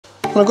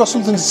And I've got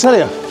something to tell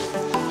you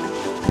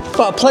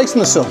about a place in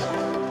the sun.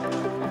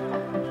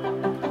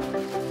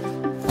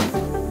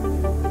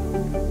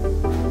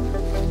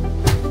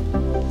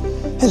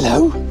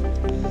 Hello.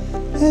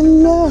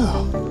 Hello.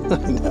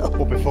 No.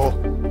 But before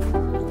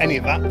any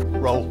of that,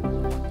 roll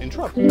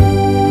intro.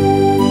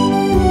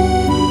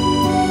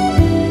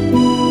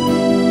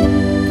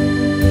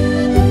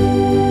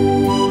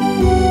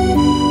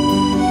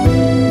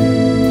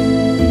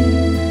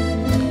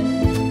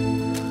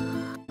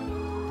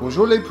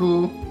 Bonjour les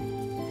poux.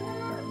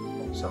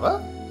 Ça va?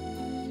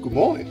 Good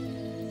morning.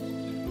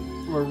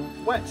 We're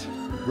wet,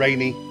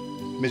 rainy,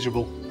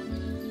 miserable.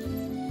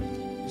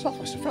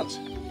 Southwest of France,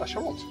 La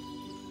Charente.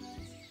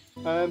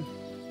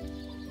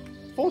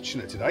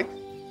 Fortunate today.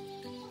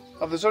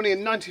 There's only a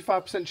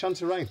 95%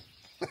 chance of rain.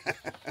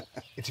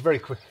 It's a very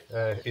quick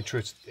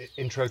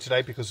intro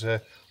today because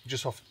we're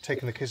just off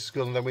taking the kids to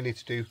school and then we need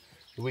to do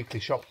the weekly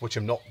shop, which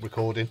I'm not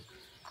recording.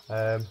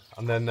 And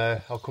then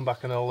I'll come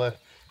back and I'll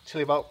tell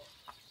you about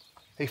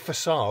a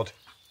facade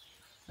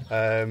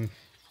that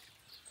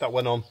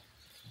went on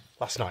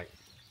last night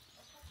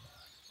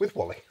with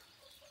Wally.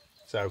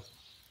 So,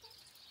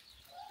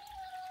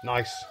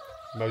 nice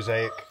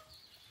mosaic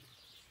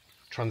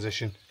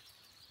transition.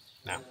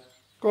 Now,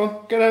 go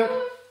on, get out.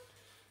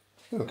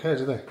 They don't care,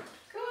 do they?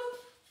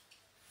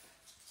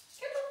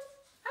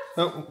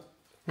 Oh,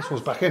 this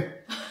one's back in.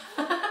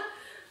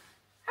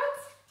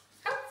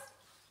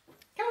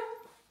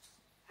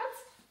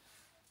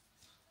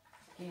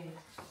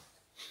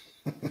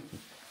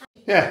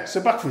 Yeah,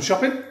 so back from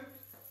shopping.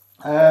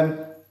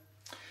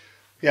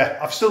 Yeah,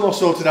 I've still not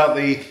sorted out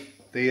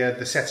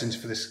the settings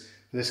for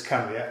this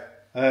camera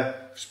yet.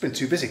 I've just been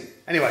too busy.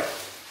 Anyway,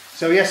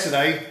 so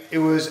yesterday it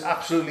was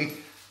absolutely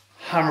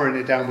hammering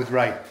it down with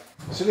rain.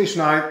 So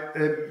Lisa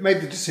and I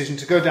made the decision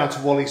to go down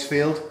to Wally's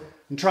field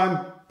and try and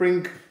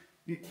bring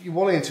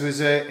Wally into his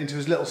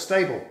little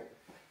stable.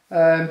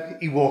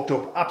 He walked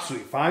up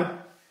absolutely fine.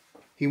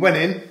 He went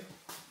in,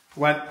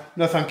 went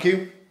no thank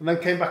you, and then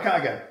came back out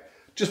again.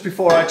 Just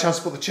before I had a chance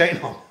to put the chain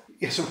on.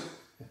 Yeah, so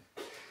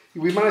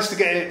we managed to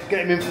get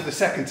him in for the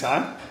second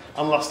time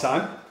and last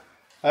time.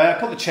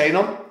 Put the chain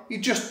on. He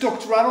just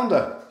ducked right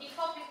under. He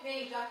copied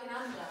me ducking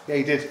under. Yeah,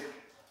 he did.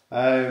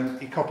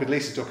 He copied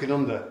Lisa ducking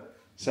under.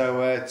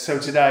 So so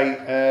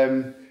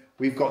today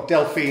we've got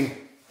Delphine.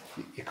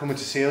 You're coming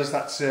to see us.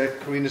 That's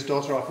Karina's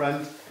daughter, our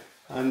friend,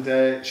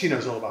 and she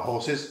knows all about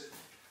horses.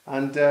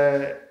 And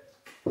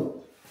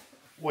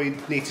what you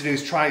need to do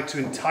is try to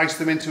entice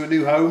them into a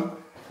new home.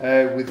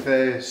 With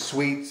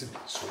sweets,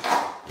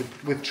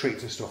 with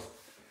treats and stuff.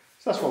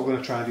 So that's what we're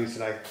going to try and do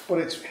today. But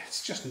it's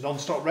just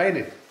non-stop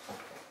raining.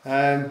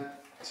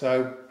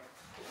 So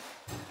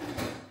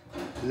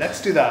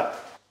let's do that.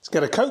 Let's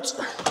get a coat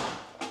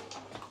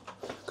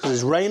because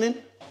it's raining.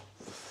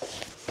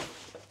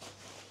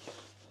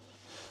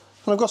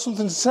 And I've got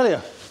something to tell you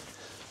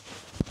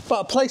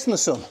about a place in the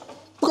sun.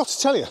 I forgot to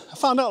tell you, I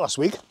found out last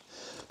week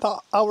that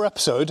our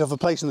episode of A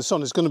Place in the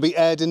Sun is going to be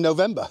aired in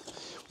November.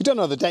 We don't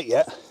know the date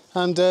yet.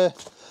 And they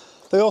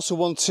also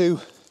want to...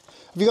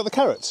 Have you got the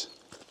carrots?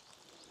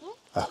 Yeah.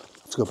 Oh, I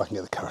have to go back and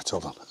get the carrots,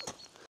 hold on.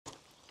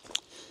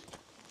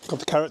 Got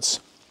the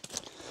carrots.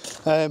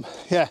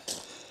 Yeah,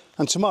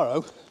 and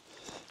tomorrow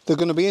they're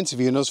going to be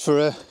interviewing us for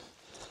a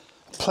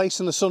Place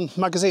in the Sun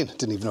magazine.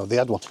 Didn't even know they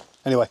had one.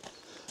 Anyway,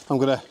 I'm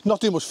going to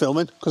not do much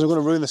filming because I'm going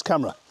to ruin this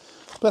camera.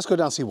 But let's go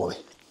down and see Wally.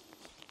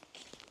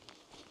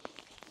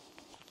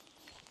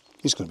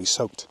 He's going to be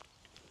soaked.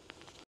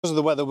 Because of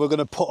the weather, we're going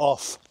to put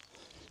off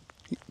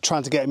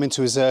trying to get him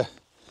into his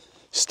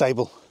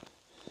stable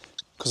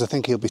because I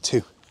think he'll be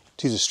too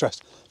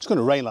distressed. It's going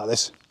to rain like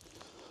this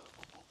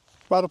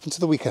right up into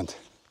the weekend.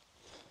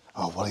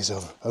 Oh, Wally's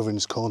over in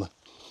his corner.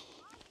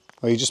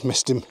 Oh, you just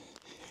missed him.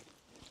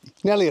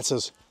 Nearly at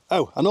us.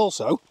 Oh, and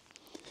also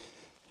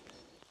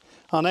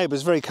our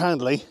neighbours very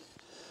kindly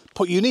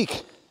put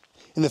Unique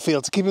in the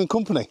field to keep him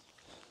company,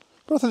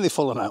 but I think they've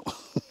fallen out.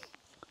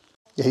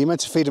 Yeah, you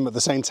meant to feed him at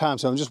the same time,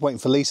 so I'm just waiting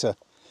for Lisa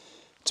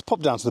to pop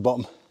down to the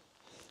bottom.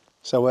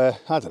 So, I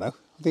don't know,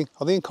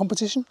 are they in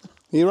competition?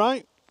 Are you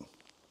right?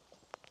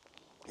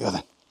 Yeah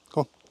then,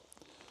 go on.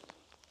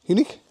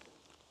 Unique?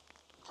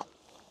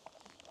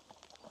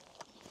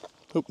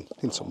 Oh,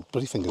 need some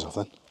bloody fingers off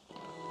then.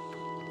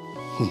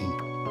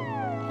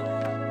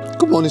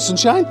 Good morning,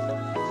 sunshine.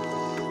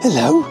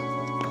 Hello.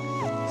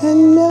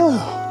 Hello.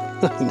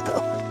 I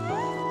know.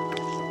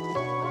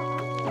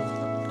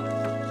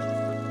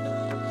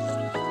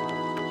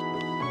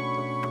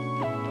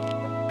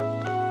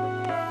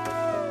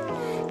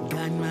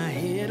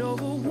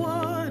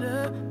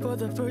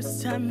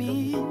 First time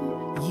in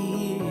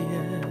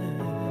years,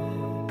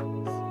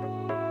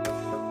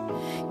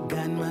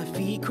 got my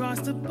feet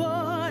crossed the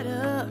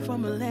border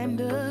from a land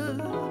of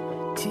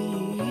tears.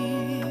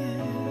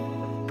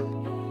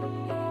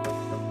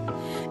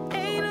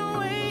 Ain't no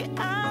way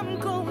I'm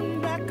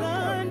going back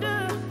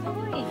under.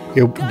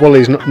 Yeah,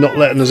 Wally's not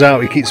letting us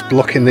out. He keeps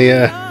blocking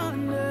the.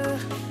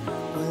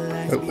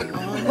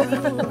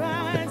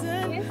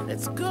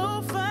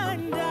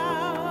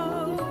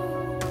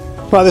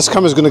 Right, this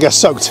camera's going to get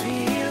soaked,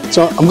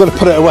 so I'm going to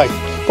put it away.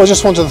 But I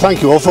just wanted to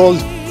thank you all for all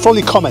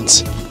your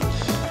comments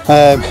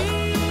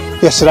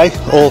yesterday,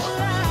 all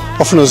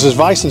offering us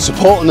advice and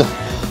support, and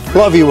a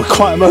lot of you were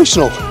quite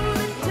emotional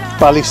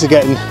by Lisa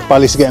getting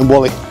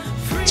Wally.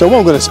 So what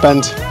I'm going to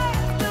spend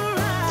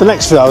the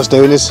next few hours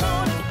doing is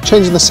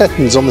changing the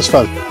settings on this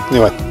phone.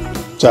 Anyway,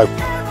 so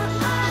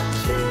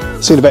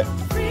see you in a bit.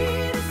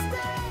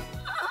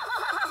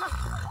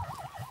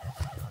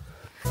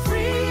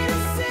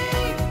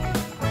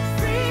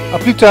 A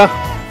plus tard.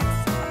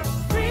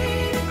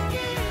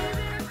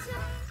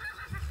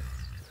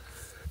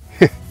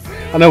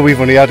 I know we've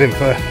only had him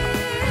for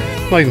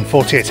not even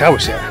 48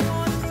 hours yet,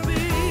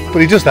 but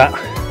he does that.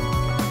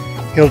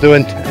 He'll do a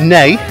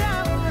neigh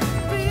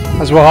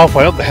as we're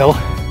halfway up the hill,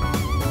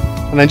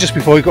 and then just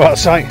before we go out of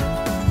sight,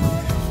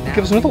 he'll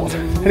give us another one.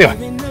 Anyway,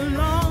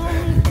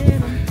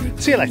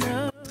 see you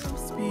later.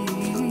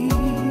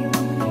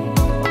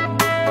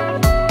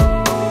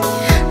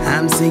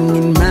 I'm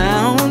singing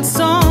my own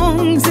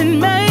songs and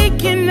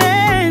making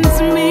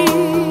ends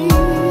meet,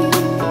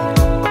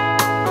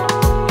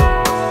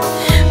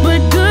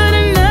 but good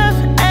enough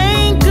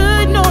ain't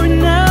good nor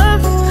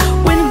enough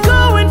when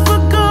going for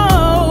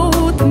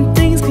gold and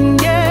things can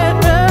get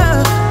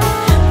rough.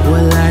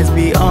 What lies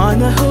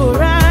beyond the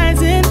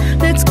horizon?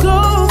 Let's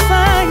go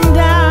find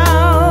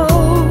out.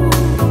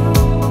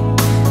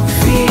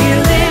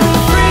 Feeling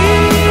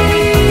free,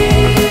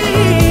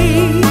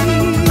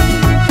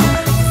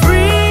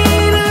 free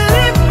to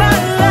live my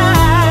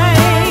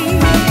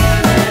life,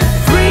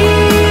 free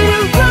to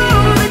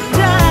roll the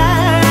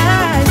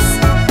dice,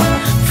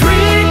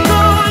 free to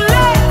go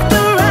left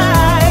or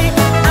right.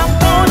 I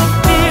wanna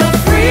feel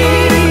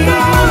free to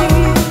go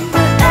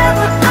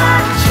wherever I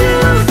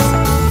choose,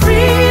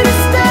 free to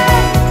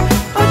stay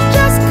or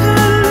just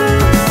cut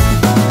loose,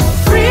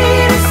 free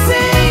to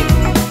sing,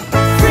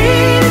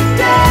 free to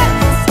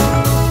dance,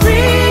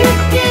 free to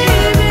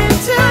give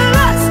into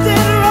lust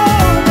and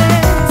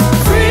romance,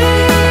 free,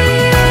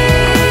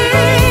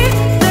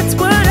 that's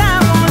what I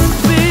wanna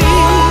be.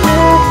 I'm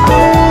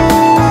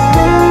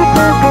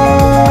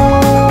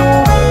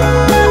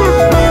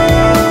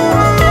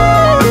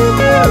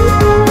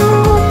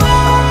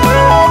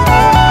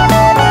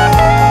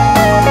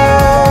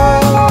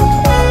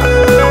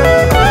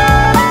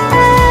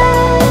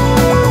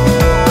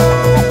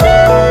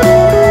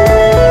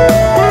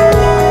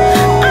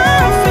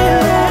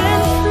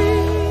feeling free.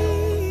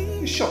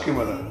 It's shocking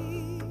weather.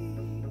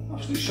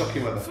 Absolutely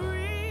shocking weather.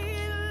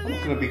 I'm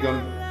not going to be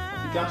going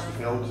down to the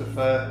field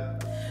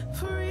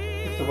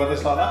if the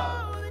weather's like that.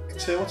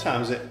 It's what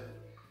time is it?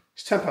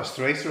 It's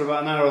 3:10, so we're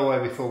about an hour away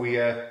before we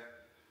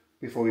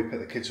pick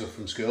the kids up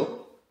from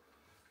school.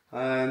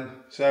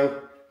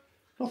 So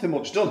nothing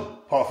much done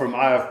apart from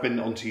I have been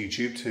onto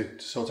YouTube to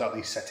sort out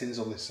these settings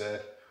on this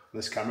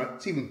camera.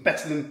 It's even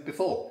better than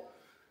before,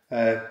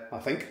 I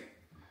think.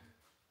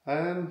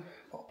 But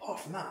apart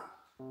from that,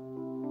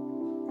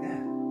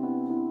 yeah,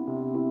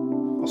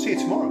 I'll see you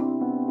tomorrow.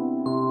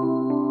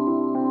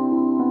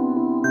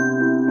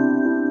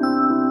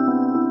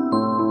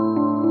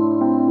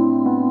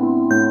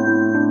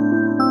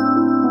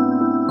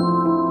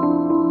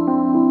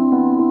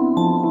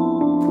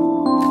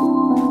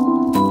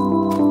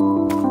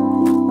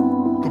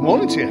 Good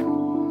morning to you.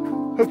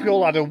 Hope you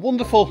all had a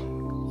wonderful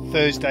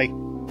Thursday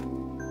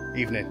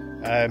evening.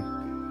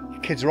 Your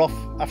kids are off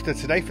after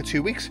today for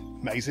 2 weeks.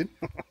 Amazing.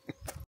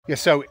 Yeah,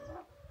 so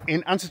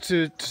in answer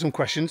to some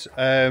questions,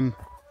 yeah,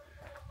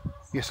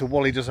 so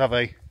Wally does have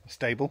a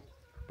stable,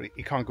 but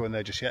he can't go in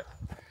there just yet.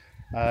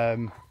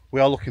 We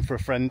are looking for a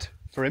friend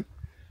for him.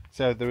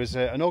 So there is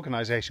an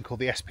organisation called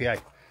the SPA.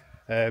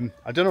 I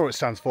don't know what it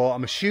stands for.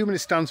 I'm assuming it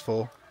stands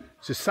for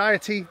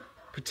Société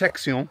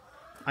Protection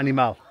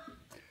Animale.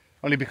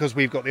 Only because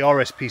we've got the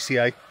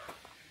RSPCA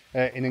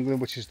in England,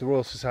 which is the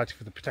Royal Society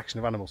for the Protection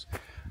of Animals.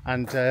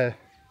 And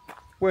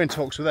we're in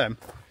talks with them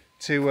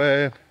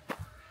to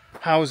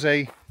house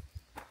a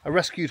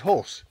rescued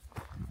horse.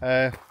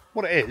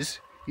 What it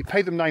is, you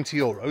pay them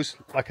 €90,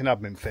 like an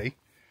admin fee.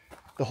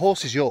 The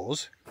horse is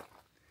yours.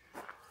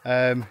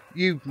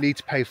 You need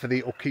to pay for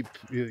the upkeep,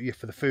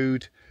 for the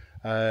food,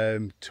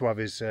 to have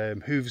his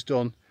hooves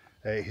done,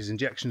 his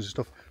injections and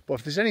stuff. But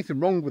if there's anything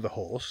wrong with the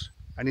horse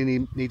and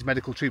he needs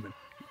medical treatment,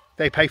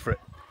 they pay for it,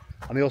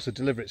 and they also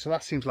deliver it. So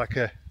that seems like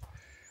an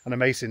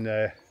amazing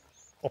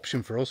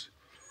option for us.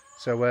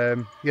 So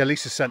yeah,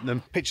 Lisa sent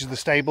them pictures of the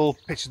stable,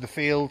 pictures of the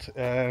field,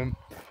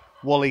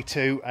 Wally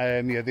too,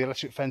 yeah, the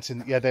electric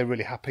fencing. Yeah, they're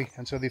really happy,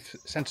 and so they've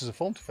sent us a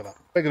form to fill out.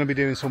 We're going to be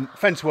doing some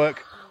fence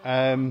work,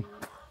 and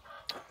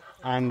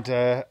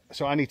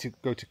so I need to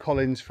go to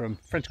Collins from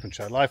French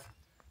Countryside Life,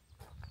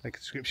 make a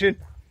description,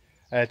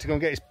 to go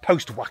and get his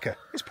post whacker.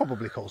 It's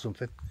probably called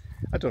something,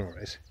 I don't know what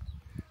it is,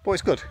 but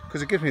it's good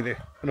because it gives me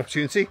an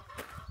opportunity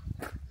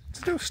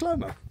to do a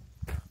slow-mo.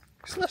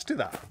 So let's do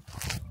that.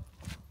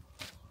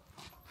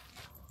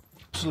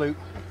 Absolute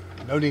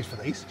no need for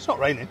these. It's not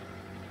raining,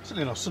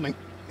 certainly not sunny.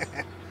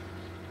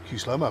 Cue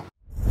slow-mo.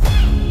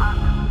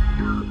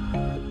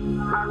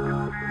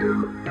 So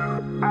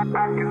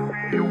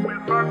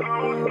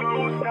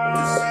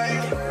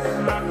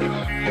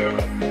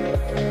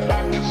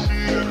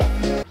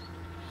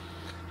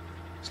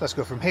let's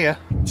go from here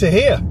to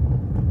here.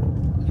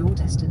 Your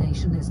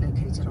destination is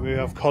located. So we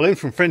have Colin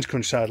from French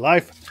Countryside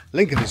Life,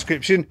 link in the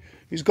description,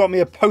 who's got me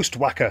a post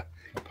whacker.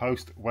 A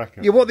post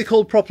whacker. Yeah, what are they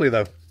called properly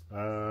though?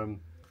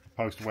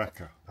 Post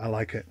whacker. I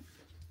like it.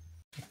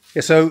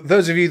 Yeah, so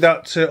those of you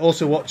that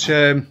also watch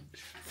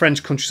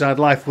French Countryside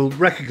Life will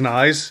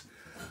recognise,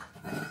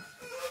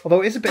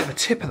 although it is a bit of a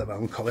tip at the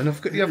moment, Colin,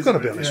 I've got to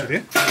be honest with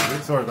you.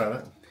 Sorry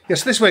about that.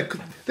 Yes, this way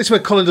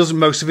Colin does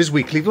most of his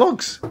weekly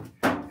vlogs.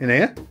 In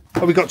here.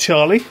 Oh, we got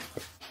Charlie.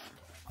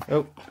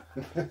 Oh,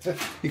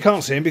 you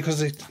can't see him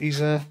because he's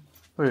where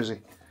is he?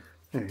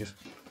 There he is.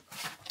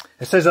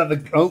 It says that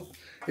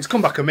it's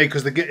come back on me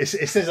because it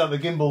says that the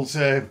gimbal's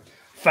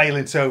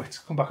failing, so it's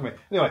come back on me.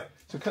 Anyway,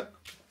 so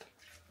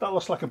that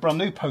looks like a brand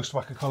new post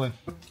whacker, Colin.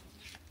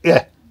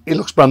 Yeah, it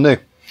looks brand new.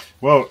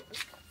 Well,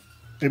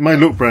 it may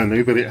look brand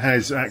new, but it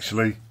has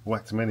actually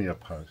whacked many a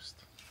post.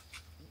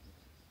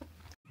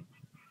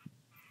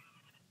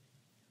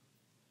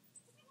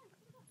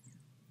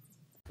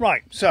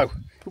 Right, so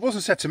it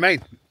wasn't set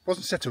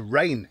to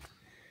rain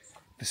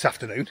this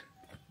afternoon,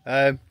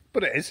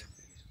 but it is,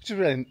 which is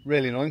really,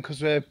 really annoying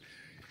because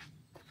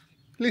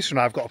Lisa and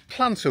I have got a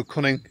plan so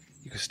cunning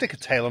you can stick a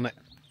tail on it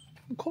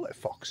and call it a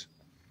fox.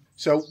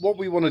 So what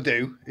we want to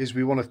do is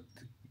we want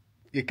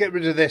to get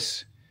rid of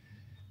this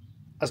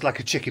as like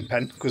a chicken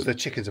pen because the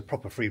chickens are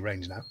proper free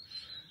range now,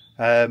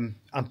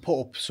 and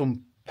put up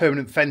some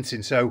permanent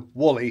fencing so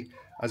Wally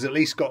has at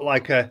least got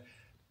like a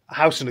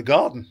house and a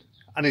garden.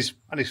 And his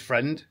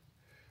friend,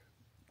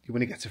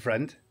 when he gets a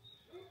friend.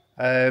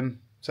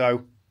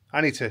 So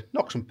I need to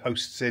knock some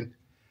posts in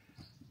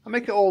and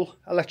make it all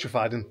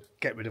electrified and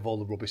get rid of all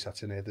the rubbish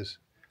that's in here. There's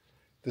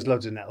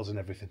loads of nettles and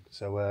everything.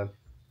 So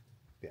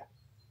yeah.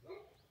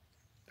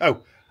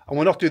 Oh, and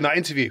we're not doing that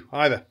interview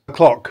either.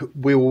 O'clock,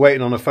 we were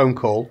waiting on a phone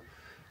call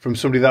from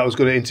somebody that was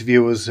going to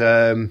interview us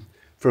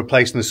for a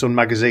place in the Sun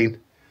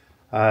magazine.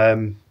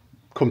 Come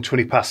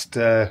 20 past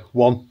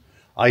 1,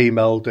 I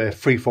emailed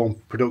Freeform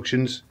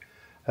Productions.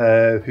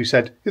 Who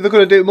said they're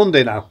going to do it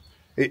Monday now.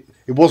 It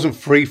wasn't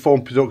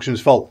Freeform Productions'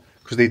 fault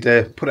because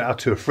they'd put it out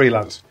to a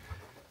freelance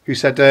who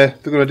said they're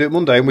going to do it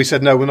Monday, and we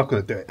said no, we're not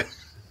going to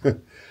do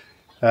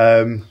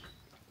it.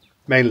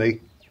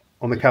 Mainly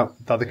on the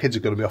account that the kids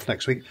are going to be off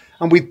next week,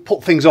 and we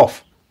put things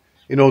off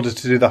in order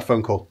to do that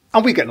phone call,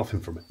 and we get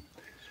nothing from it.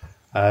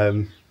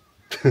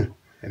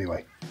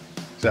 Anyway,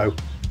 so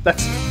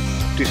let's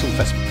do some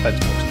fence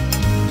posting.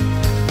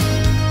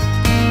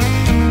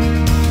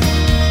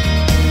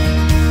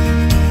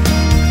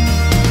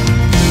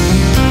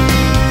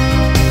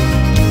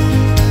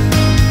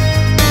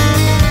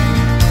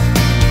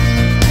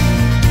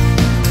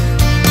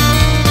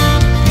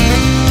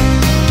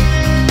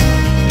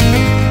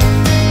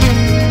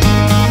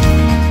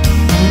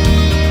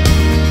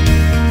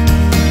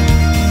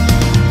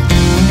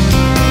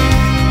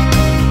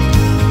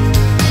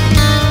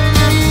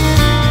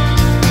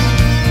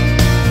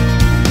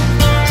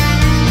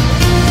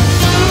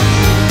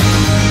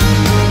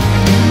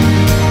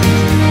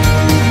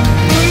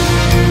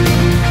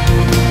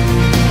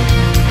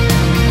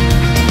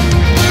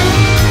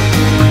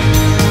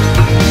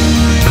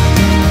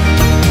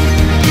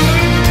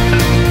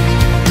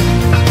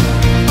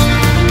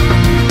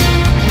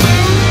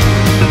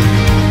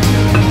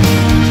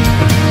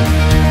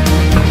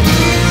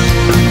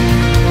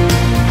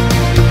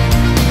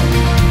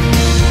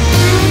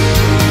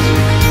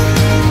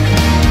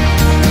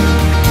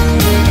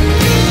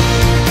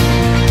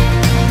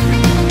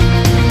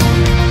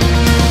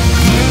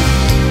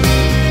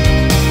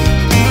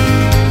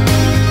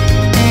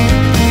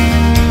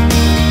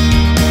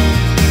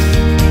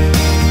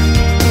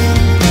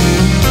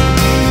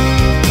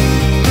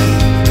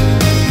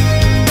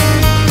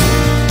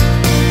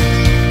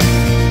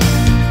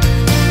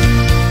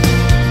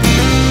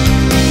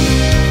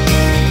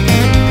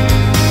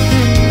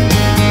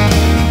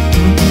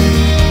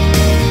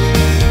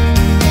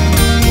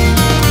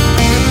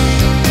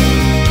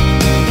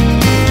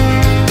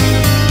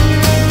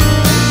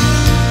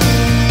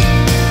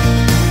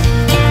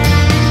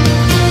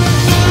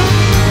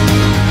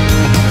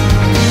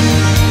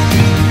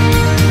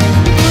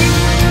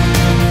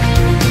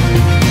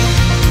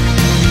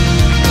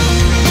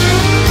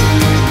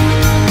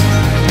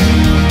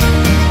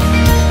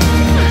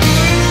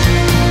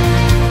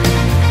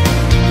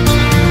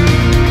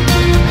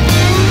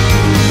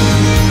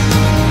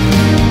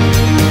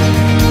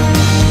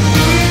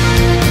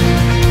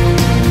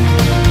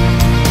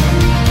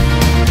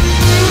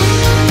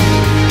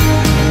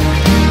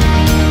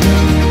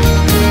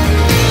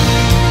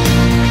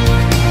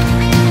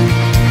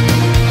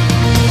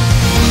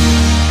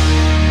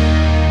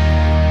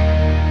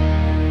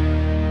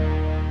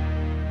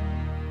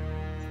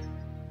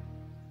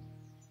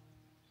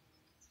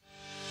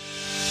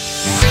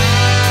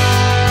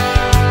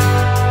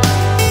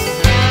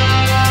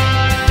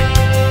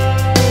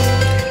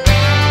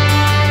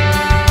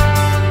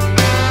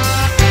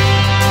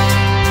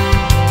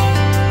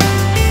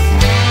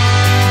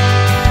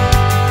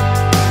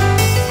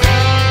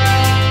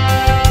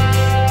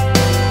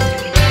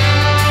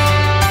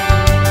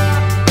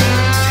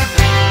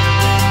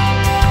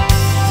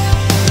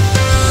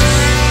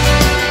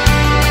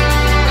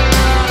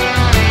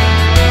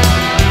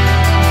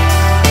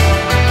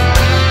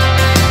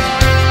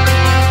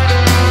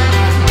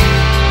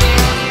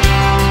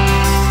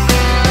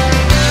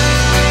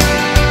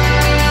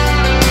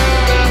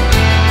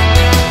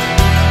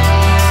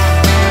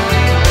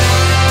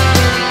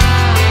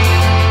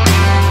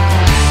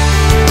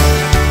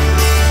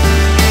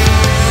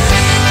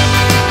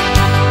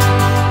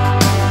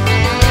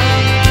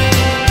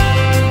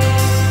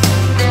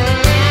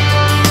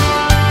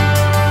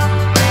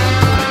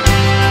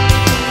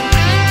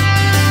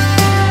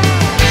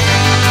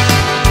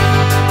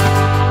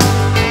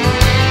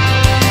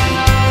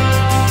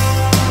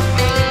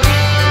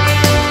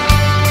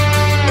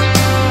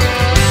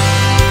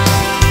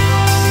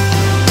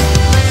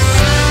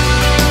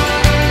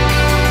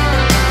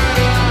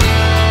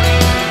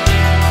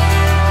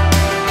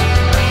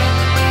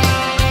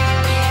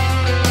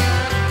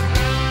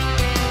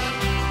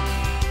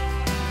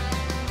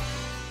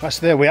 Right,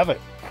 so there we have it.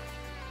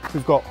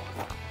 We've got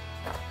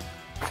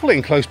a fully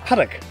enclosed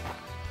paddock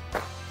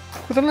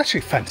with an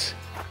electric fence,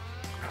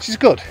 which is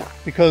good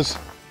because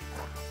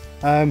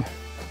when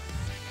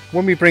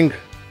we bring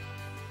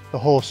the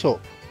horse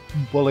up,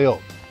 Wally up,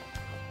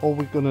 all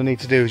we're going to need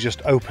to do is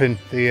just open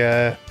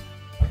the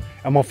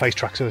I'm on face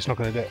track, so it's not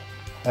going to do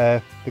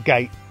it, the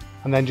gate,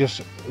 and then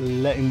just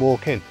let him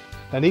walk in.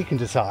 Then he can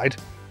decide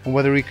on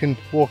whether he can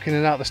walk in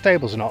and out of the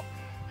stables or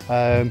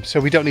not, so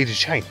we don't need a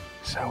chain.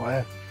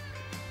 So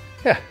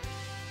yeah,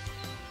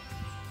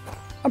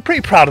 I'm pretty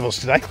proud of us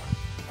today.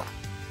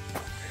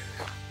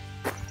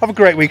 Have a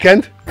great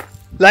weekend.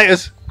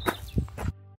 Laters.